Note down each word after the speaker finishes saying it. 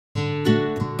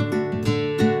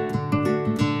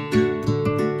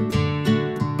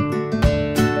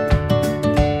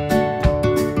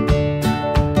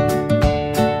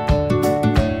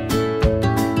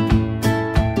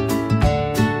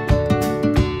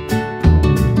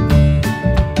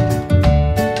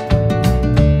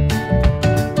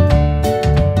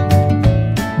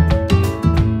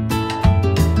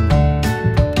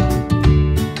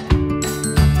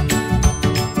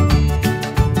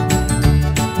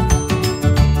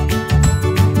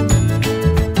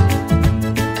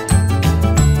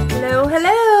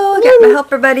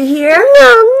helper buddy here.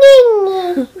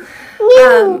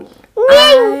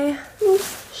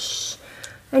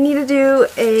 I need to do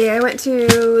I went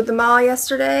to the mall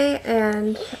yesterday,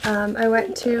 and I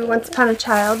went to Once Upon a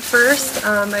Child first.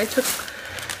 I took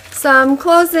some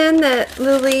clothes in that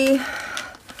Lily's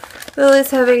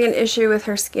having an issue with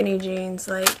her skinny jeans.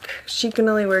 Like, she can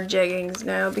only wear jeggings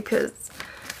now because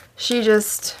she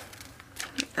just,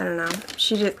 I don't know,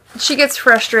 she gets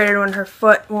frustrated when her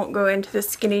foot won't go into the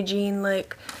skinny jean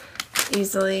like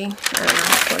easily. I don't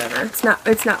know, whatever. It's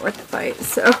not worth the fight.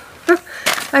 So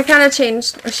I kind of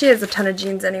changed. She has a ton of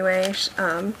jeans anyway,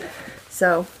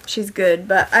 so she's good.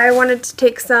 But I wanted to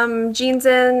take some jeans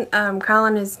in.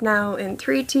 Colin is now in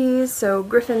 3Ts, so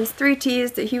Griffin's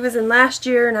 3Ts that he was in last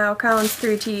year. Now Colin's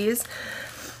 3Ts.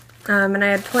 And I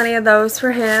had plenty of those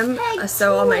for him.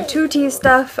 So all my 2T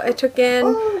stuff I took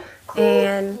in.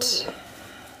 And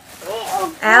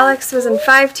Alex was in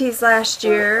 5Ts last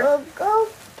year.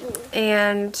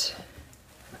 And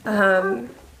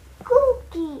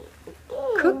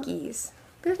cookies.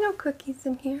 There's no cookies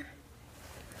in here.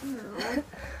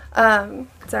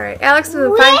 Sorry. Alex was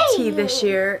in 5T this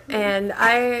year, and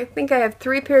I think I have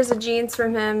 3 pairs of jeans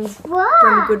from him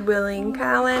from Goodwilling.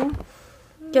 Colin,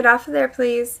 get off of there,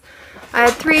 please. I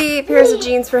had 3 pairs of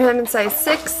jeans for him in size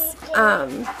 6,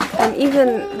 and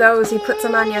even those he put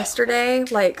some on yesterday,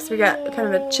 like, so we got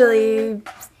kind of a chilly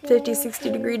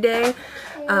 50-60 degree day.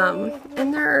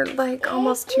 And they're like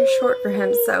almost too short for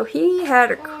him, so he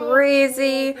had a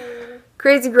crazy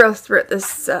growth spurt this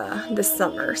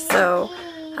summer. So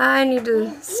I need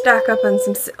to stock up on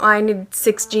some. I need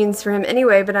 6 jeans for him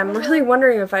anyway, but I'm really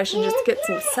wondering if I should just get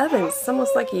some 7s. It's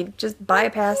almost like he just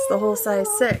bypassed the whole size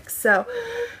 6. So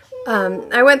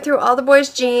I went through all the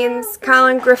boys' jeans,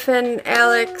 Colin, Griffin,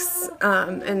 Alex,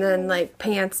 and then like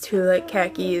pants too, like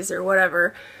khakis or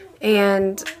whatever,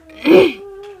 and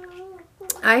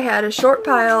I had a short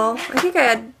pile. I think I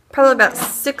had probably about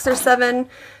 6 or 7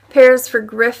 pairs for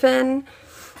Griffin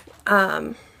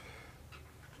in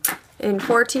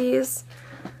 4Ts,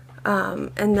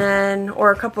 and then,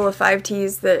 or a couple of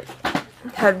 5Ts that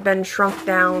had been shrunk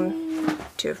down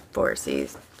to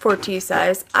 4T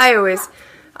size. I always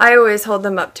hold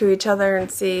them up to each other and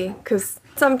see, because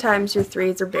sometimes your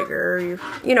 3s are bigger, or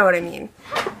you know what I mean.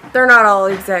 They're not all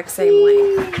the exact same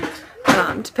length.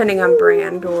 Depending on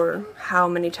brand or how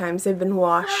many times they've been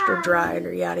washed or dried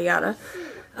or yada yada.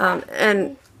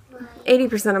 And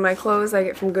 80% of my clothes I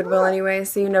get from Goodwill anyway,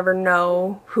 so you never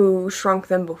know who shrunk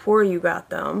them before you got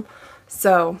them.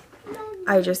 So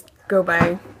I just go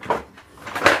by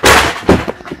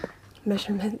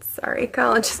measurements. Sorry,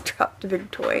 Colin just dropped a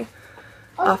big toy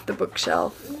off the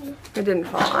bookshelf. It didn't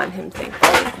fall on him,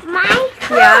 thankfully.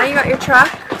 Yeah, you got your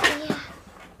truck?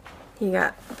 You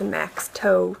got the Max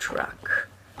tow truck.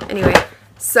 Anyway,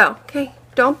 so, okay,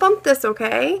 don't bump this,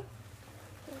 okay?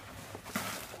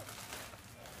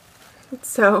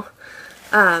 So,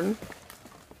 and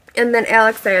then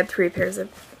Alex, I had 3 pairs of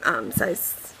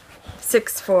size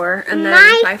 6 for, and then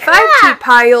my 5T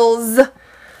piles.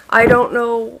 I don't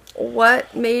know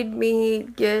what made me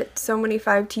get so many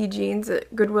 5T jeans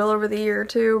at Goodwill over the year or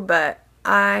 2, but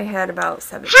I had about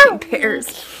 17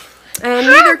 pairs. And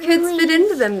neither kids fit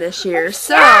into them this year,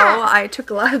 so I took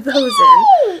a lot of those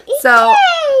in. So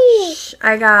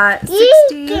I got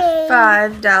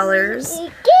 $65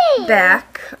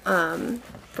 back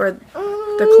for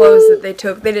the clothes that they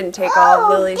took. They didn't take all of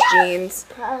Lily's jeans.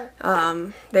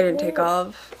 They didn't take all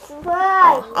of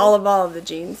the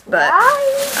jeans, but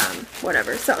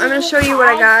whatever. So I'm going to show you what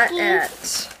I got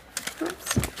at.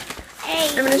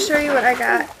 I'm going to show you what I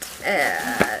got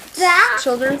at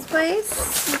Children's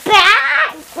Place,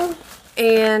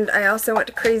 and I also went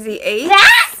to Crazy 8.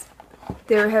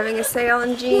 They were having a sale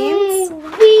on jeans,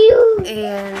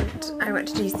 and I went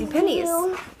to JC Penney's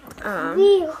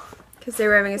because they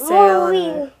were having a sale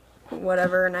and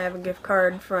whatever, and I have a gift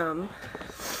card from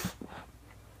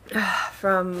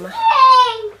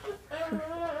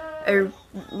a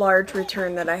large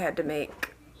return that I had to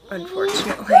make,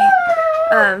 unfortunately.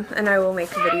 And I will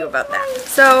make a video about that.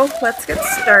 So, let's get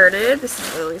started. This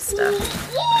is Lily's stuff.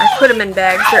 I put them in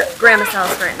bags. They're at Grandma's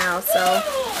house right now, so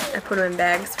I put them in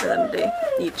bags for them to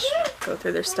each go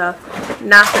through their stuff.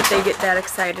 Not that they get that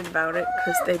excited about it,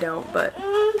 because they don't, but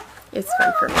it's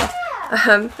fun for me.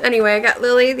 Anyway, I got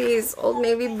Lily these Old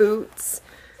Navy boots.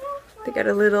 They got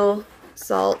a little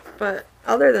salt, but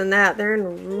other than that, they're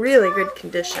in really good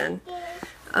condition.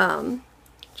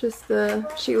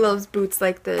 She loves boots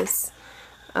like this.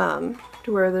 To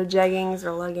wear their jeggings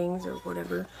or leggings or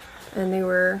whatever, and they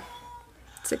were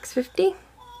 $6.50.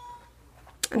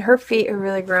 And her feet have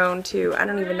really grown too. I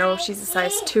don't even know if she's a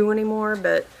size 2 anymore,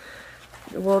 but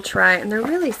we'll try. And they're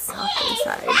really soft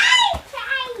inside.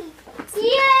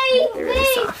 They're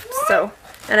really soft. So,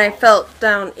 and I felt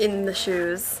down in the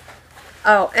shoes.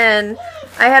 Oh, and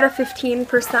I had a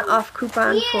 15% off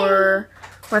coupon for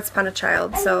Once Upon a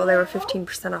Child, so they were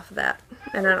 15% off of that.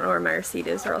 And I don't know where my receipt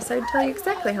is, or else I'd tell you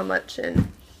exactly how much,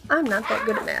 and I'm not that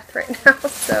good at math right now,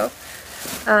 so.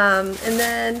 And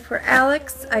then for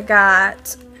Alex, I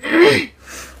got,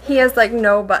 he has like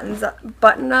no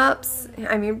button-ups.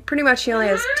 I mean, pretty much he only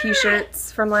has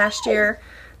t-shirts from last year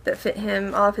that fit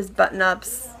him. All of his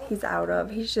button-ups he's out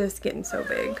of. He's just getting so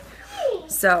big.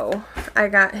 So I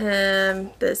got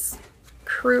him this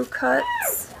crew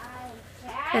cuts,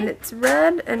 and it's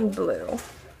red and blue.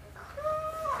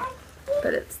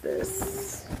 But it's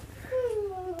this,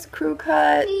 it's crew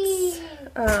cuts,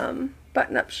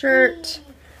 button-up shirt.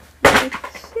 I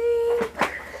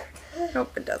think,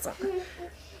 nope, it doesn't.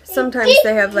 Sometimes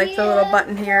they have like the little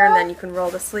button here, and then you can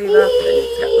roll the sleeve up, and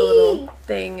it's got the little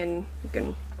thing, and you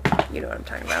can, you know what I'm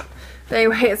talking about. But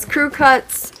anyway, it's crew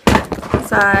cuts,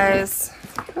 size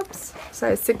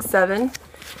 6'7".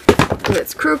 And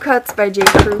it's Crew Cuts by J.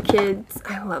 Crew Kids.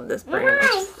 I love this brand.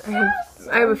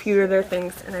 I have a few of their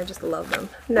things, and I just love them.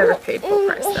 Never paid full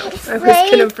price though. I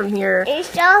always get them from here.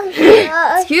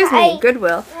 Excuse me,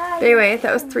 Goodwill. But anyway,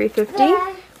 that was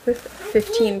 $3.50 with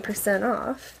 15%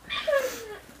 off.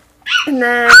 And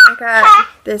then I got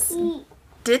this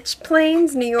Ditch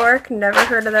Plains New York. Never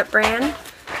heard of that brand.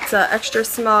 It's an extra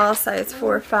small, size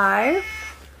 4'5".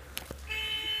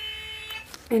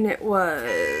 And it was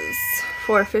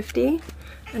 $4.50,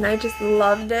 and I just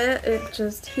loved it.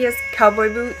 He has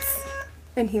cowboy boots,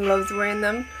 and he loves wearing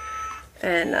them.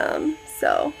 And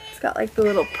so it's got like the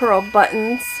little pearl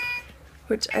buttons,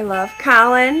 which I love.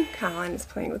 Colin is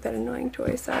playing with that annoying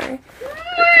toy, sorry.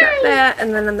 It's got that,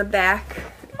 and then on the back,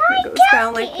 it kind of goes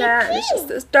down like that, and it's just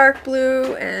this dark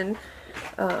blue, and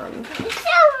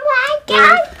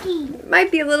it might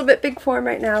be a little bit big for him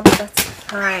right now, but that's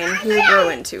fine. He will grow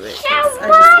into it. I just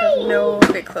have no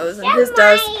big clothes, and his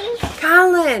does.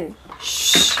 Colin,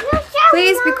 shh,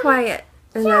 please be quiet.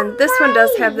 And then this one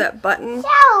does have that button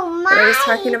that I was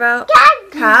talking about.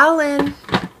 Colin,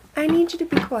 I need you to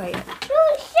be quiet.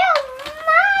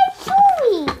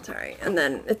 Sorry. And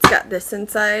then it's got this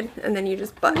inside, and then you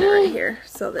just button it right here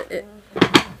so that it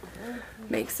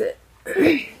makes it,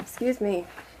 excuse me,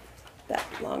 that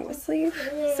long of a sleeve.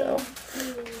 So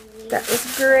that was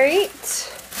great.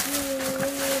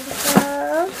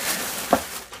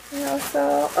 And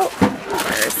also, oh,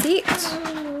 my receipt.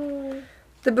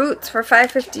 The boots for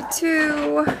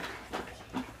 $5.52.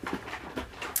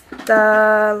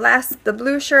 The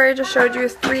blue shirt I just showed you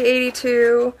is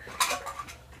 $3.82.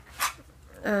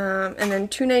 And then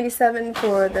 $2.97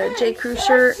 for the J. Crew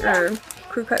shirt, or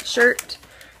Crew Cut shirt.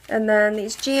 And then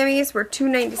these jammies were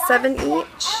 $2.97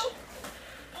 each.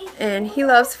 And he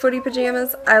loves footy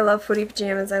pajamas. I love footy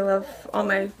pajamas. I love all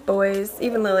my boys.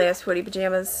 Even Lily has footy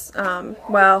pajamas.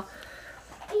 Well,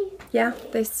 yeah,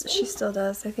 she still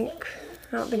does. I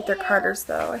don't think they're Carters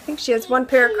though. I think she has one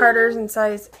pair of Carters in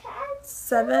size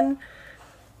 7.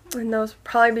 And those will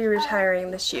probably be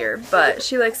retiring this year. But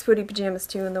she likes footy pajamas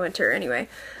too in the winter anyway.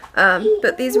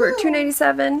 But these were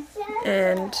 $2.97,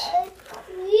 and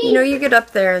you know, you get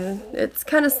up there and it's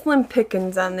kind of slim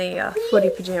pickings on the footy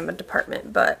pajama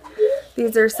department, but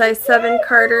these are size 7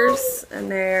 Carters, and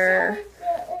they're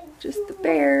just the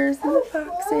bears and the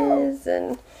foxes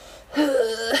and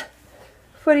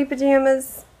footy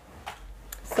pajamas.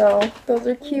 So those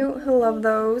are cute. I love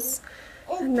those.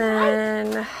 And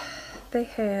then they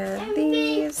had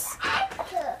these.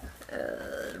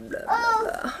 Blah,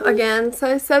 blah, blah. Again,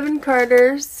 size 7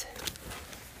 Carters.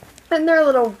 And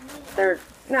they're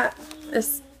not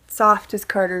as soft as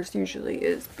Carter's usually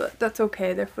is, but that's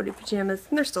okay. They're footy pajamas,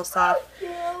 and they're still soft.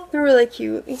 They're really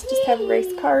cute. These just have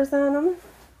race cars on them.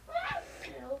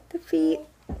 The feet.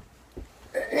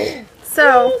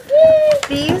 So,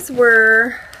 these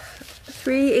were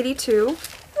 $3.82.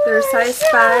 They're size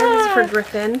 5 for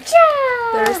Griffin.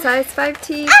 They're size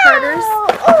 5T Carters.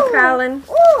 Colin.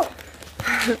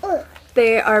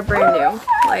 They are brand new.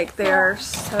 Like, they are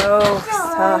so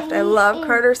soft. I love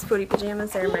Carter's footy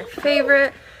pajamas. They're my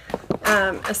favorite.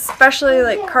 Especially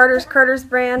like Carter's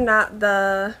brand, not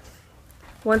the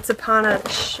Once Upon a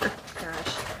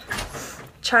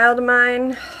Child of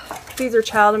Mine. These are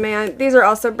Child of Mine. These are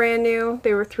also brand new.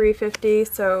 They were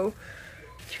 $3.50, so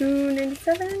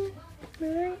 $2.97.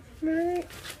 Am I right?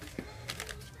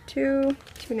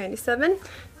 $2.97.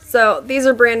 So these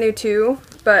are brand new too,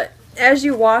 but as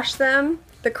you wash them,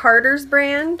 the Carter's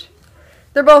brand,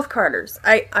 they're both Carter's.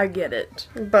 I get it.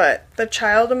 But the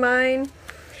Child of Mine,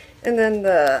 And then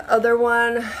the other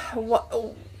one,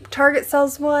 Target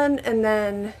sells one, and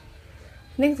then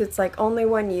I think it's like Only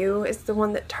One You is the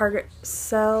one that Target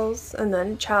sells, and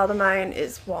then Child of Mine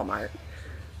is Walmart.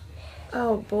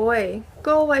 Oh boy,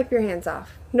 go wipe your hands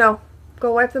off. No,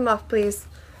 go wipe them off, please.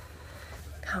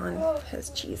 Colin has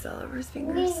cheese all over his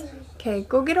fingers. Okay,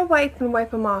 go get a wipe and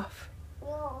wipe them off.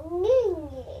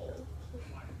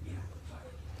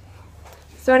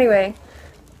 So anyway,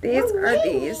 these are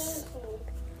these.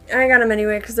 I got them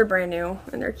anyway because they're brand new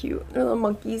and they're cute. They're little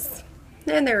monkeys.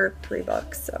 And they're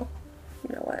 $3, so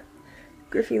you know what.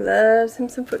 Griffey loves him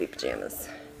some footy pajamas.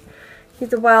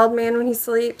 He's a wild man when he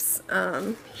sleeps.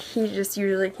 He just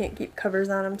usually can't keep covers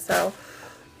on him, so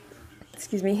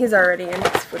excuse me, he's already in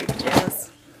his footy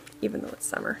pajamas, even though it's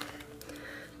summer.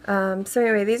 So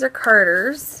anyway, these are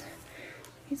Carter's.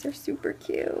 These are super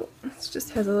cute. It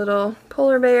just has a little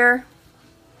polar bear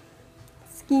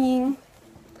skiing,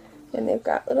 and they've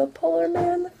got little polar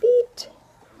bear on the feet.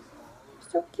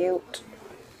 So cute.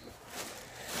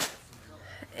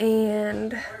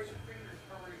 And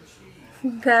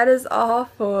that is all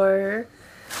for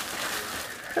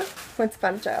Once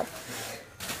Upon a Child.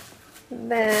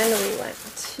 Then we went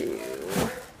to,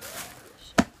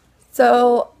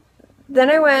 then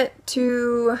I went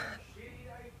to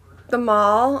the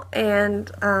mall,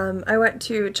 and I went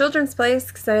to Children's Place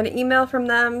because I had an email from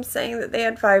them saying that they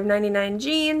had $5.99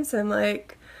 jeans, and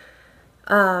like,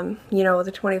 you know, with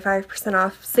a 25%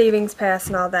 off savings pass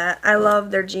and all that. I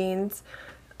love their jeans.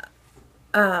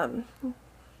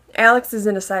 Alex is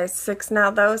in a size 6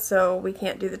 now though, so we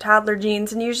can't do the toddler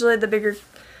jeans, and usually the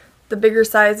bigger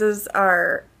sizes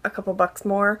are a couple bucks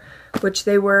more, which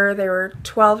they were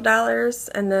 $12,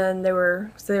 and then they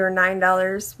were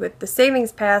 $9 with the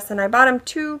savings pass, and I bought him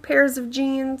 2 pairs of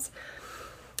jeans,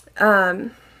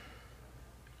 and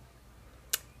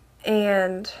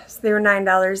so they were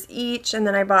 $9 each, and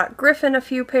then I bought Griffin a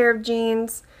few pair of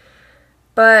jeans,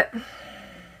 but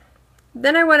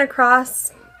then I went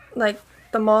across like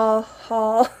the mall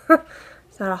haul.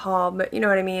 It's not a haul, but you know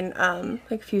what I mean,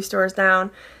 like a few stores down.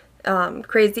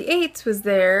 Crazy 8's was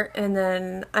there, and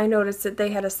then I noticed that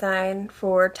they had a sign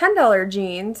for $10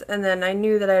 jeans, and then I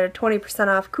knew that I had a 20%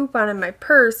 off coupon in my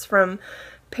purse from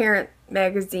Parent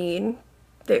Magazine.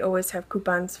 They always have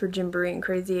coupons for Gymboree and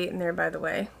Crazy 8 in there, by the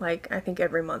way. Like, I think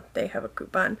every month they have a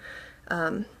coupon.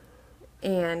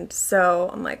 And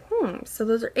so I'm like, so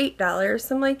those are $8.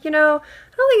 So I'm like, you know,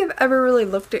 I don't think I've ever really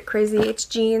looked at Crazy 8's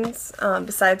jeans,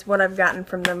 besides what I've gotten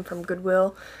from them from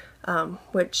Goodwill,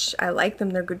 which I like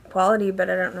them. They're good quality, but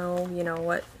I don't know, you know,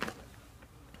 what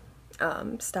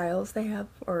styles they have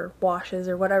or washes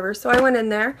or whatever. So I went in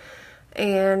there,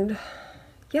 and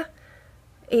yeah,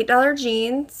 $8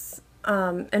 jeans.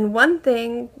 And one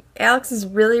thing, Alex is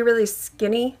really, really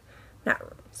skinny.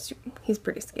 He's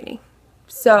pretty skinny.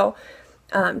 So,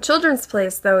 Children's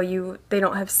Place, though, they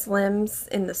don't have Slims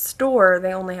in the store.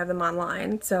 They only have them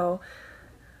online. So,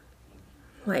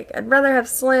 like, I'd rather have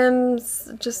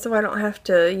Slims just so I don't have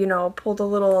to, you know, pull the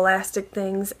little elastic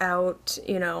things out,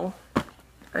 you know,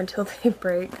 until they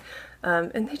break.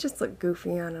 And they just look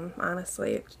goofy on them,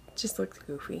 honestly. It just looks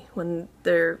goofy when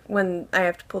I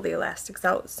have to pull the elastics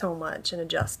out so much and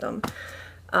adjust them.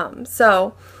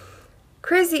 So,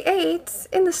 Crazy 8's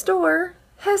in the store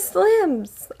has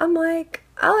Slims. I'm like,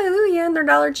 hallelujah, and they're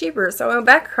 $1 cheaper. So I went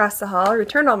back across the hall,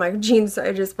 returned all my jeans that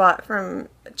I just bought from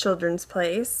Children's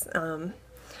Place. And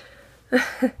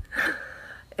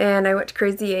I went to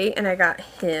Crazy 8 and I got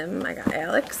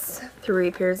Alex 3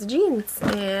 pairs of jeans.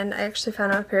 And I actually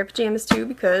found out a pair of pajamas too,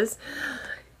 because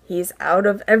he's out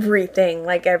of everything,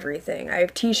 like everything. I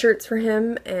have t-shirts for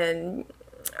him and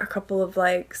a couple of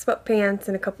like sweatpants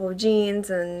and a couple of jeans,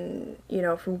 and you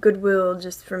know, from Goodwill,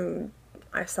 just from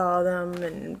I saw them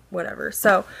and whatever.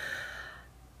 So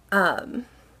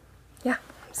yeah,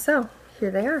 so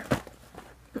here they are.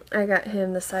 I got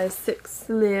him the size 6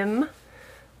 slim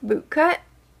boot cut.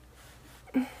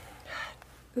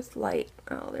 This light,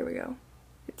 oh there we go,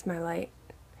 it's my light.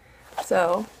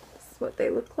 So this is what they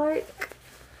look like.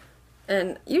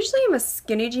 And usually I'm a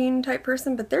skinny jean type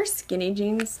person, but their skinny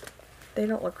jeans, they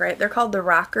don't look right. They're called the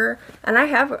Rocker, and I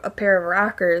have a pair of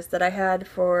Rockers that I had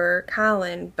for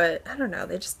Colin, but I don't know,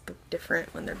 they just look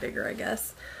different when they're bigger, I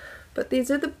guess. But these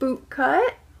are the boot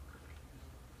cut,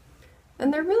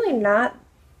 and they're really not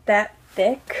that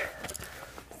thick.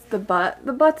 It's the butt.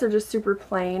 The butts are just super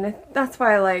plain. That's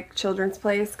why I like Children's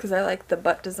Place, because I like the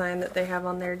butt design that they have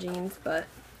on their jeans, but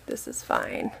this is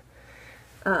fine.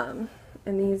 And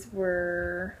these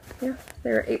were, yeah, they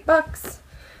were $8.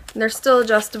 And they're still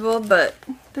adjustable, but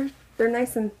they're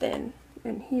nice and thin.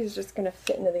 And he's just going to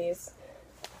fit into these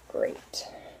great.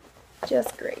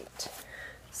 just great.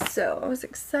 So I was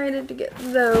excited to get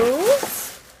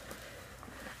those.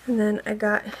 And then I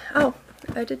got, oh,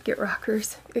 I did get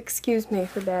rockers. Excuse me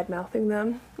for bad mouthing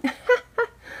them.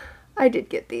 I did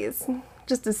get these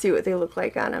just to see what they look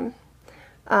like on them.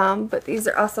 But these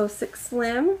are also 6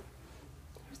 Slim.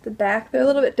 Here's the back. They're a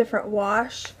little bit different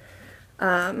wash.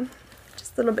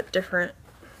 Just a little bit different.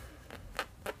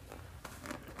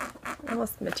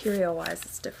 Almost material-wise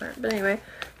it's different. But anyway,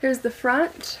 here's the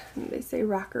front. They say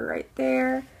rocker right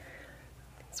there.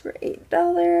 These were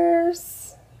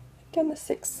 $8. Again, the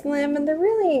 6 Slim, and they're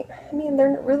really, I mean,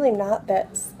 they're really not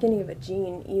that skinny of a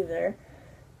jean either.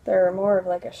 They're more of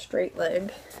like a straight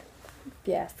leg, if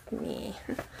you ask me.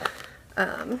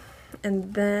 And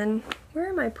then, where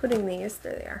am I putting these?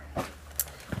 There they are.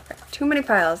 Got too many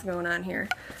piles going on here.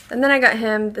 And then I got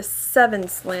him the 7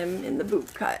 Slim in the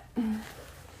boot cut. I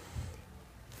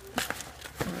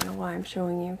don't know why I'm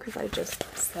showing you, because I just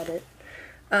said it.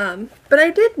 But I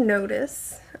did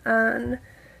notice on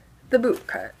the boot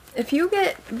cut, if you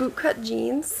get boot cut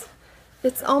jeans,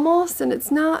 it's almost, and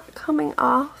it's not coming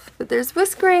off, but there's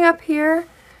whiskering up here.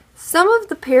 Some of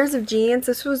the pairs of jeans,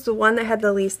 this was the one that had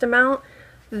the least amount.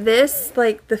 This,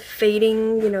 like the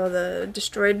fading, you know, the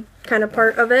destroyed kind of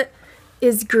part of it,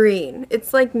 is green.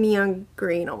 It's like neon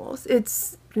green almost.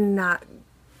 It's not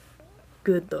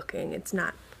good looking. It's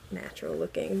not natural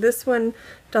looking. This one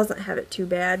doesn't have it too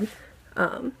bad,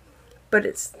 but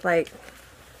it's like,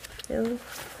 you know,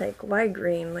 like light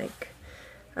green, like,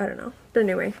 I don't know. But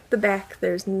anyway, the back,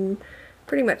 there's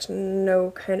pretty much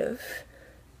no kind of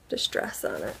distress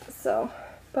on it. So,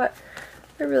 but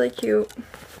they're really cute.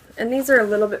 And these are a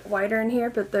little bit wider in here,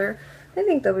 but I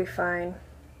think they'll be fine.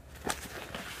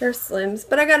 They're Slims,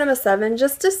 but I got him a 7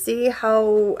 just to see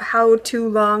how too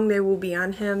long they will be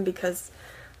on him, because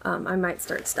I might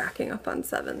start stocking up on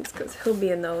 7s, because he'll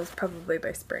be in those probably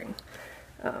by spring.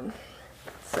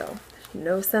 So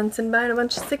no sense in buying a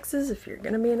bunch of 6s if you're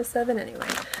gonna be in a 7 anyway.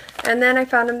 And then I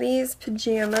found him these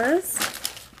pajamas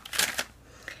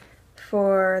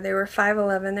they were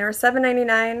 $5.11. They were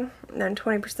 $7.99 and then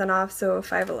 20% off, so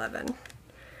 $5.11.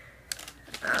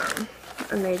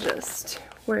 And they just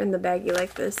were in the baggie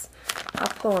like this. I'll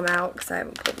pull them out because I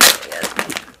haven't pulled them out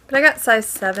yet. But I got size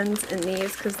 7s in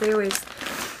these because they always,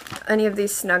 any of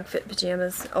these snug fit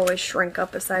pajamas always shrink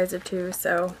up a size or 2,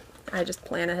 so I just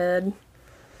plan ahead.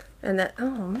 And that,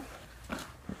 oh,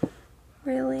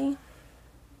 really?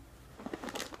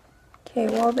 Okay,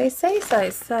 well they say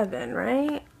size 7,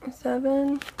 right?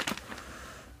 7,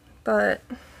 but,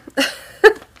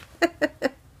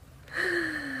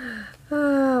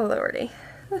 oh lordy,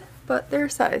 but they're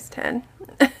size 10.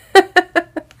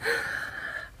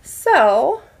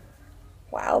 So,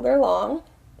 wow, they're long.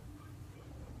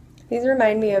 These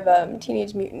remind me of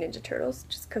Teenage Mutant Ninja Turtles,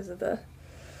 just because of the,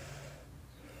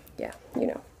 yeah, you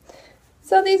know.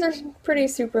 So these are pretty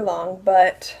super long,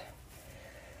 but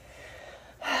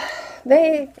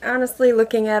they, honestly,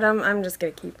 looking at them, I'm just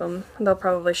going to keep them. They'll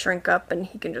probably shrink up and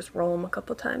he can just roll them a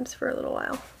couple times for a little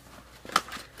while.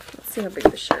 Let's see how big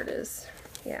the shirt is.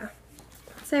 Yeah.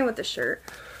 Same with the shirt.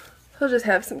 He'll just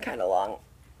have some kind of long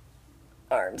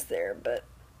arms there, but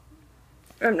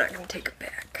I'm not going to take it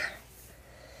back.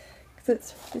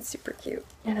 Because it's super cute.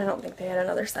 And I don't think they had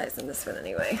another size in this one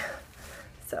anyway.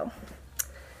 So,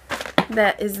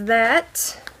 that is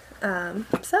that.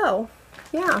 So,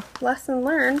 yeah, lesson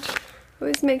learned.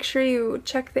 Always make sure you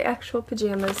check the actual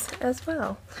pajamas as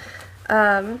well.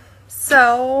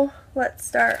 So let's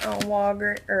start on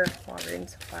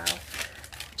Walgreens. Wow,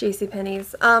 JC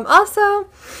Penney's. Also,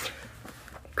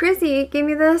 Chrissy gave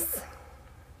me this.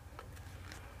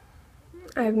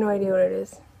 I have no idea what it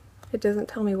is. It doesn't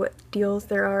tell me what deals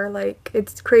there are. Like,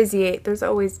 it's Crazy 8. There's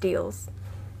always deals.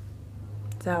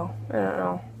 So I don't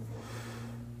know.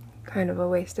 Kind of a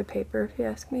waste of paper, if you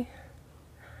ask me.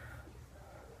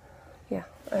 Yeah,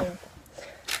 I don't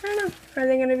know. Are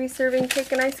they going to be serving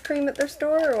cake and ice cream at their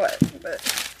store or what? But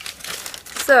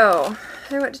so,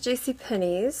 I went to JC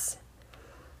Penney's.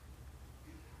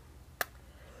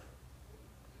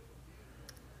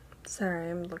 Sorry,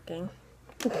 I'm looking.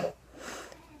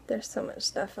 There's so much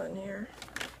stuff on here.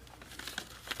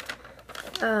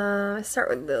 I start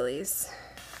with Lily's,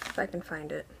 if I can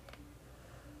find it.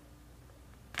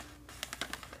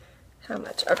 How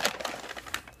much? Okay.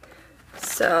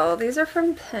 So these are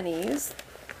from Penney's.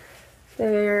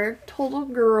 They're Total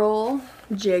Girl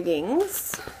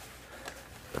jeggings.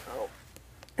 Oh.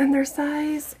 And they're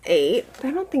size 8.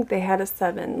 I don't think they had a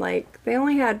 7. Like, they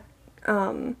only had,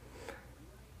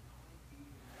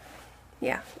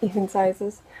 yeah, even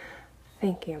sizes.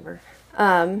 Thank you, Amber.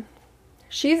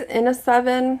 She's in a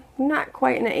 7, not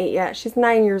quite in an 8 yet. She's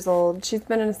 9 years old. She's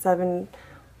been in a 7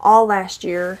 all last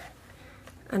year,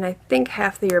 and I think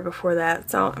half the year before that.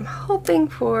 So I'm hoping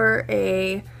for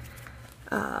a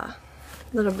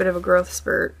little bit of a growth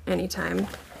spurt anytime.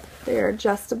 They are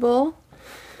adjustable,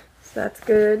 so that's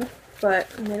good, but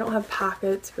they don't have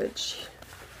pockets, which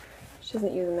she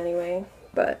doesn't use them anyway.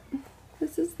 But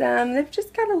this is them. They've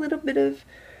just got a little bit of,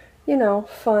 you know,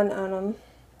 fun on them.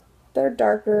 They're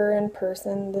darker in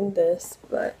person than this,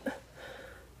 but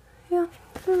yeah,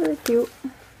 they're really cute.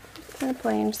 Kind of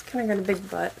plain, just kind of got a big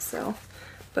butt, so.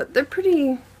 But they're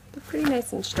pretty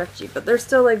nice and stretchy, but they're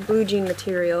still like blue jean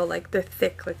material, like they're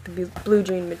thick, like the blue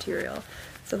jean material.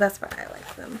 So that's why I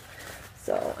like them.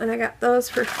 So, and I got those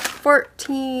for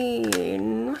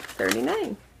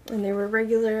 $14.39, and they were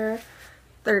regular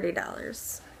 $30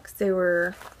 because they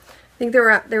were, I think they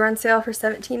were on sale for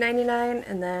 $17.99,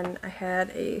 and then I had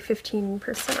a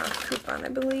 15% off coupon, I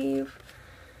believe.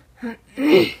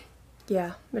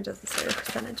 Yeah, it doesn't say the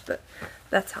percentage, but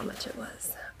that's how much it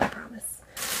was, I promise.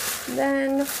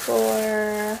 Then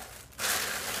for,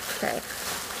 okay,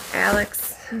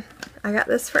 Alex, I got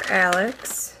this for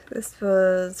Alex. This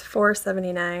was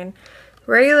 $4.79,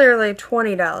 regularly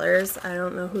 $20. I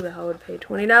don't know who the hell would pay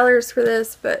 $20 for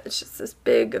this, but it's just this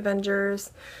big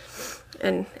Avengers,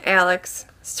 and Alex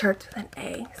starts with an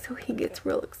A, so he gets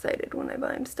real excited when I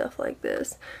buy him stuff like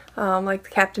this. Like the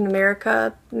Captain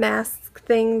America mask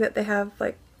thing that they have,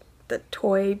 like the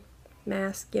toy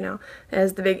mask, you know, it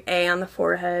has the big A on the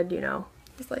forehead, you know.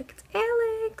 He's like, it's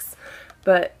Alex,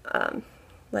 but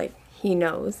like he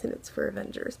knows and it's for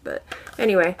Avengers. But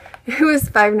anyway, it was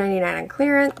 $5.99 on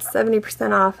clearance,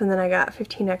 70% off, and then I got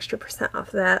 15% extra off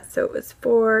of that, so it was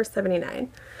 $4.79.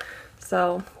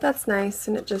 So that's nice,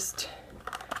 and it just,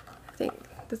 I think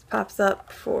this pops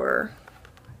up for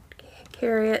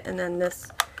carry it, and then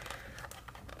this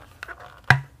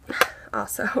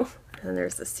also. And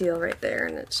there's the seal right there,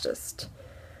 and it's just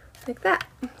like that.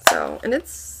 So, and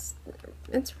it's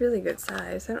really good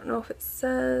size. I don't know if it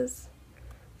says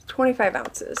 25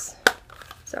 ounces.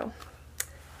 So,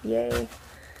 yay.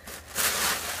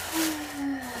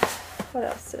 What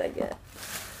else did I get?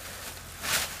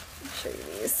 I'll show you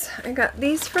these. I got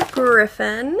these for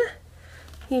Griffin.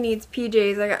 He needs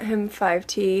PJs. I got him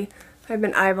 5T. I've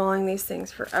been eyeballing these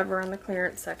things forever on the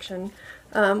clearance section.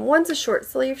 One's a short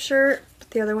sleeve shirt, but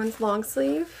the other one's long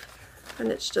sleeve, and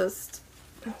it's just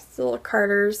little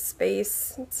Carter's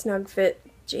Space snug fit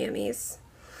jammies.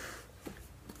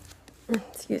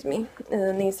 Excuse me. And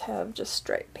then these have just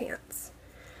striped pants.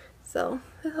 So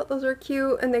I thought those were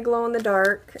cute, and they glow in the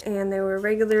dark, and they were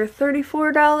regular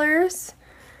 $34.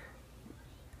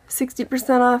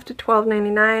 60% off to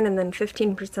 $12.99, and then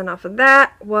 15% off of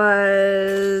that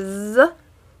was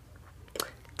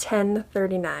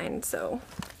 $10.39, so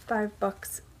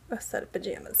 $5 a set of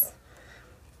pajamas.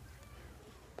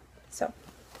 So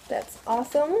that's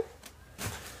awesome.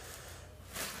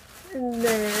 And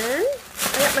then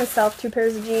I got myself 2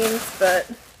 pairs of jeans, but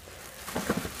you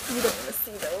don't want to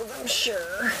see those, I'm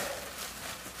sure.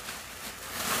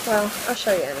 Well, I'll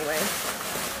show you anyway,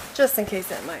 just in case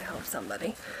that might help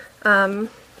somebody.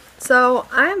 So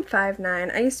I'm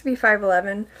 5'9". I used to be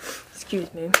 5'11".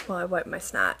 Excuse me while I wipe my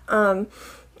snot. I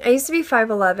used to be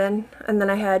 5'11", and then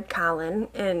I had Colin,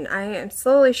 and I am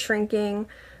slowly shrinking,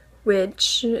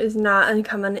 which is not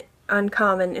uncommon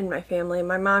in my family.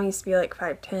 My mom used to be like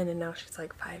 5'10", and now she's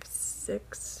like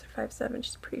 5'6", 5'7".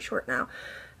 She's pretty short now.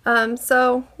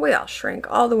 So we all shrink.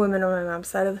 All the women on my mom's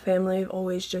side of the family have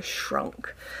always just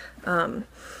shrunk. So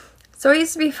I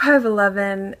used to be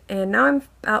 5'11", and now I'm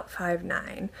about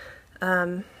 5'9".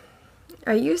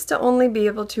 I used to only be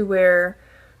able to wear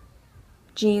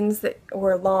jeans that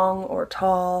were long or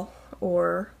tall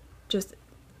or just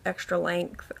extra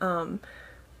length,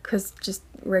 because just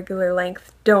regular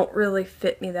length don't really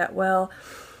fit me that well.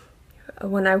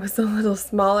 When I was a little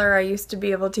smaller, I used to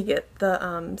be able to get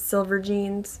the silver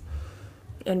jeans,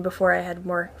 and before I had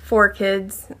 4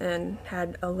 kids and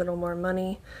had a little more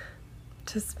money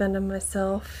to spend on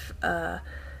myself, I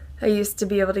used to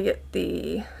be able to get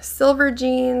the silver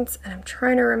jeans, and I'm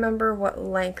trying to remember what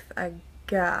length I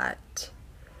got.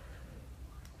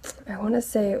 I want to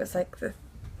say it was like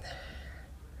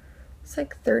it's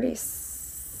like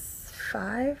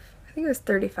 35. I think it was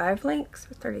 35 lengths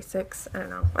or 36. I don't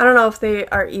know. I don't know if they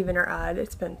are even or odd.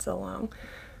 It's been so long.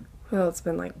 Well, it's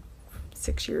been like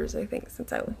 6 years, I think,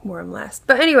 since I wore them last.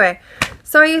 But anyway,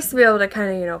 so I used to be able to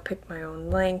kind of, you know, pick my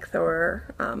own length,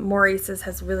 or Maurice's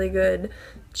has really good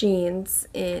jeans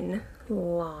in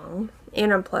long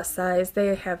and on plus size.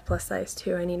 They have plus size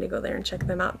too. I need to go there and check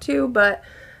them out too. But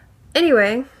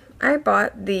anyway, I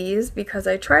bought these because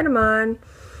I tried them on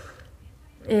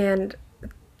and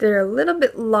they're a little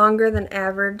bit longer than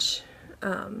average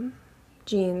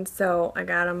jeans, so I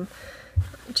got them.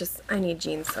 I need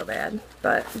jeans so bad,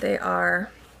 but they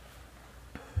are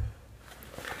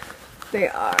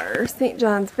St.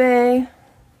 John's Bay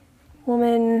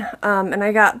woman, and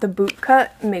I got the boot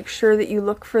cut. Make sure that you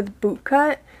look for the boot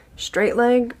cut. Straight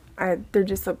leg, they're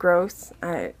just so gross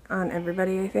on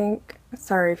everybody, I think.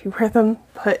 Sorry if you wear them,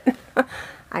 but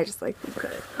I just like boot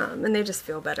cut, and they just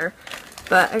feel better.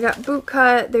 But I got boot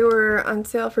cut. They were on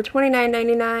sale for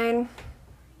 $29.99.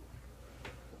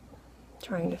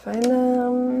 Trying to find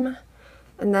them.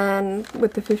 And then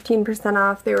with the 15%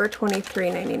 off, they were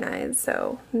 $23.99.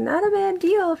 So not a bad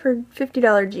deal for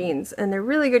 $50 jeans. And they're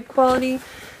really good quality.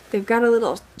 They've got a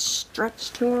little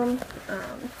stretch to them.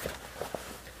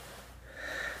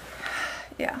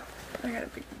 Yeah, I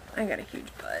got a huge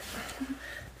butt.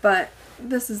 But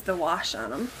this is the wash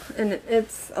on them. And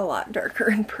it's a lot darker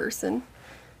in person.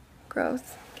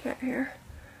 Gross. Cat hair.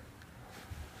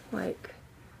 Like,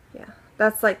 yeah.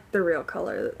 That's like the real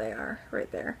color that they are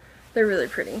right there. They're really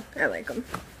pretty. I like them.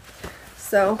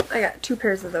 So I got 2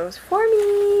 pairs of those for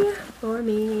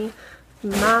me.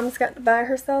 Mom's got to buy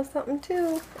herself something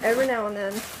too every now and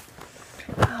then.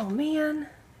 Oh man.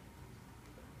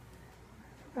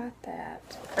 Forgot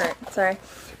that. Alright, sorry.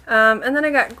 And then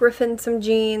I got Griffin some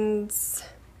jeans.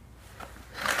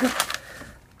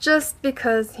 Just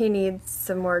because he needs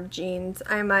some more jeans.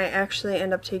 I might actually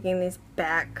end up taking these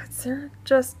back because they're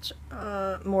just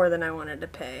more than I wanted to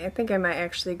pay. I think I might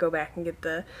actually go back and get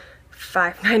the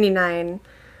 $5.99.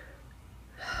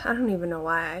 I don't even know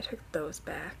why I took those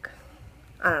back.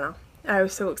 I don't know. I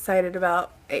was so excited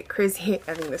about Crazy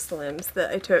having the Slims that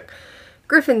I took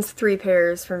Griffin's 3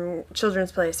 pairs from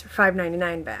Children's Place for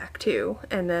 $5.99 back too.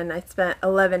 And then I spent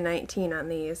 $11.19 on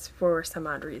these for some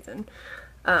odd reason.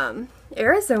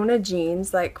 Arizona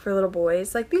jeans, like for little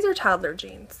boys, like these are toddler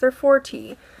jeans. They're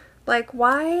 4T. Like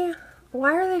why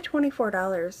are they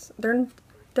 $24?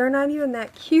 They're not even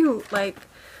that cute. Like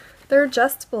they're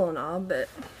adjustable and all, but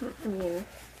I mean,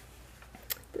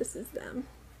 this is them.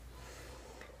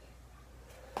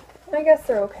 I guess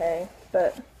they're okay,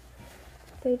 but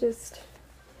they just,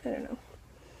 I don't know.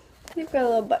 They've got a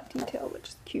little butt detail, which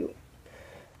is cute.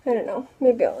 I don't know.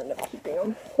 Maybe I'll end up keeping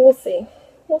them. We'll see.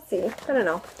 We'll see. I don't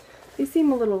know. They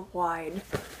seem a little wide,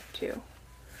 too.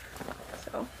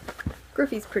 So,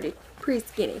 Griffey's pretty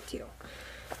skinny, too.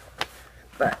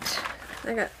 But,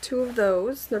 I got 2 of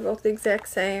those. They're both the exact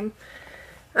same.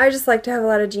 I just like to have a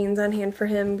lot of jeans on hand for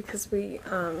him because we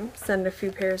send a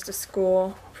few pairs to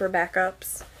school for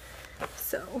backups.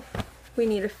 So, we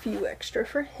need a few extra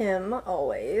for him,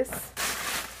 always.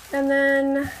 And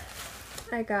then,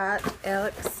 I got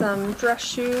Alex some dress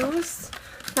shoes.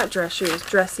 Not dress shoes,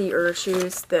 dressier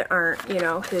shoes that aren't, you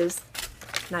know, his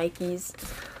Nikes.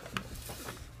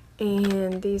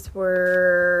 And these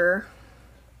were,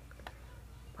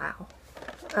 wow.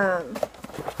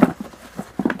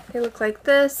 They look like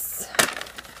this.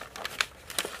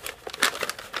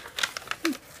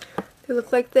 They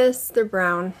look like this. They're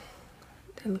brown.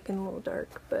 They're looking a little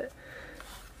dark, but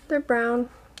they're brown.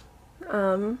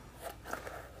 They're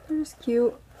just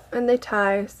cute. And they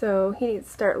tie, so he needs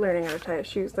to start learning how to tie his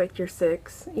shoes. Like, you're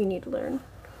 6, you need to learn.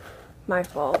 My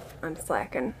fault. I'm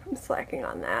slacking. I'm slacking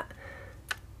on that.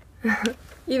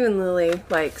 Even Lily,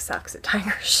 like, sucks at tying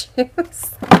her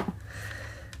shoes.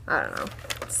 I don't know.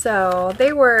 So,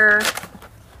 they were...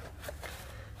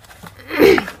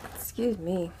 excuse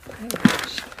me. Oh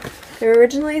gosh. They were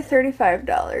originally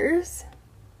 $35.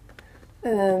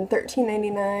 And then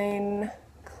 $13.99...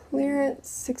 clearance,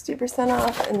 60%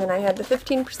 off, and then I had the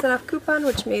 15% off coupon,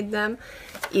 which made them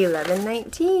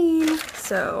 $11.19.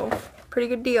 So, pretty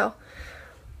good deal.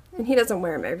 And he doesn't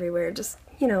wear them everywhere, just,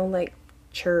 you know, like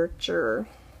church or,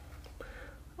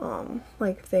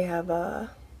 like if they have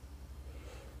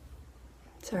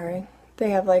they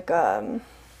have like a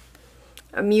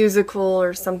musical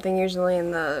or something. Usually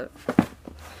in the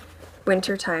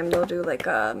winter time, they'll do like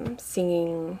a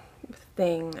singing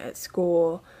thing at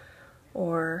school.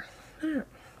 Or, I don't know, I'm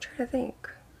trying to think.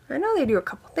 I know they do a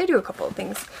couple of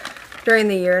things during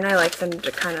the year, and I like them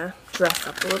to kind of dress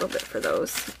up a little bit for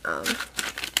those.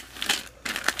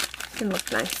 And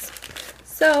look nice.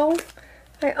 So,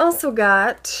 I also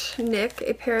got Nick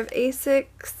a pair of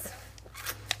Asics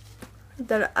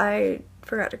that I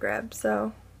forgot to grab,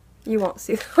 so you won't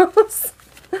see those.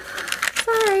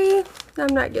 Sorry,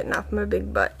 I'm not getting off my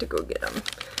big butt to go get them.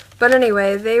 But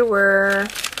anyway, they were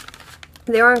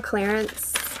on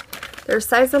clearance. They're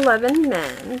size 11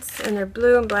 men's, and they're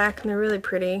blue and black, and they're really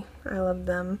pretty. I love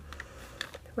them.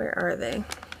 Where are they?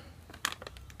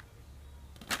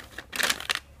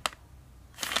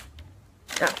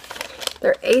 Oh,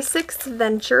 they're Asics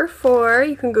Venture 4.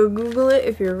 You can go Google it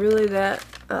if you're really that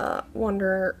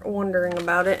wondering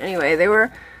about it. Anyway, they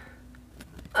were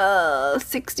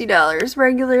 $60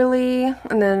 regularly,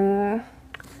 and then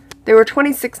they were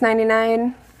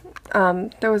 $26.99.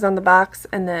 That was on the box,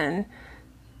 and then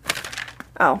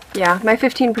oh yeah, my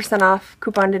 15% off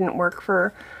coupon didn't work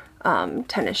for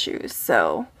tennis shoes,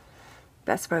 so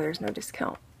that's why there's no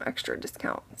discount, extra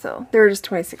discount. So they were just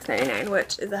 $26.99,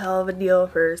 which is a hell of a deal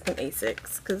for some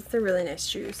Asics because they're really nice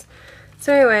shoes.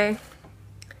 So anyway,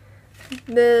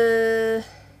 let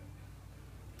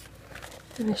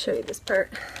me show you this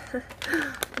part.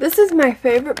 This is my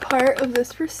favorite part of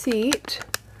this receipt.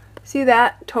 See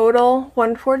that? Total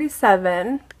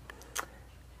 $147.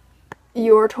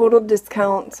 Your total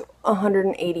discount's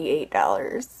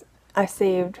 $188. I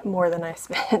saved more than I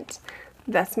spent.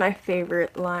 That's my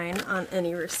favorite line on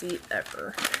any receipt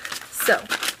ever. So,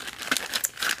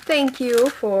 thank you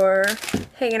for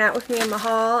hanging out with me in the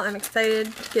haul. I'm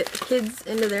excited to get the kids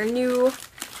into their new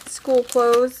school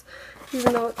clothes,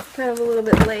 even though it's kind of a little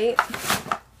bit late.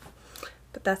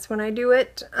 But that's when I do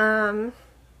it. I'm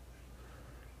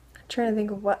trying to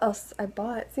think of what else I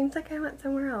bought. Seems like I went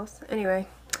somewhere else. Anyway,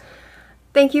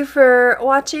 thank you for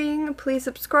watching. Please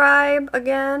subscribe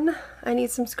again. I need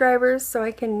subscribers so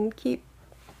I can keep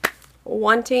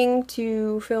wanting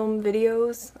to film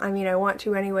videos. I mean, I want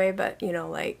to anyway, but you know,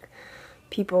 like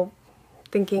people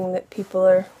thinking that people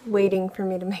are waiting for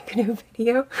me to make a new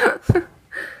video.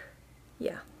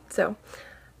 Yeah, so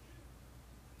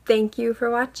thank you for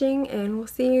watching, and we'll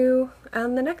see you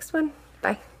on the next one.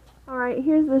 Bye. Alright,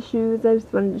 here's the shoes. I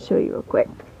just wanted to show you real quick.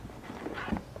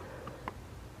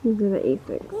 These are the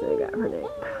Asics I got for Nick.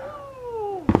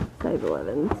 Size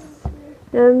 11s.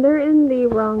 And they're in the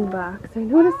wrong box. I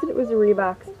noticed that it was a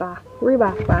Reebok box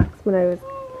when I was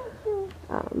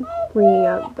ringing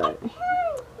up, but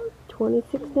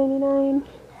 $26.99,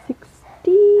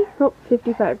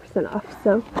 55% off,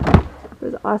 so it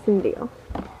was an awesome deal.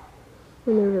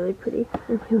 And they're really pretty.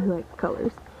 I really like the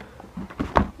colors.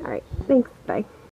 Alright, thanks, bye.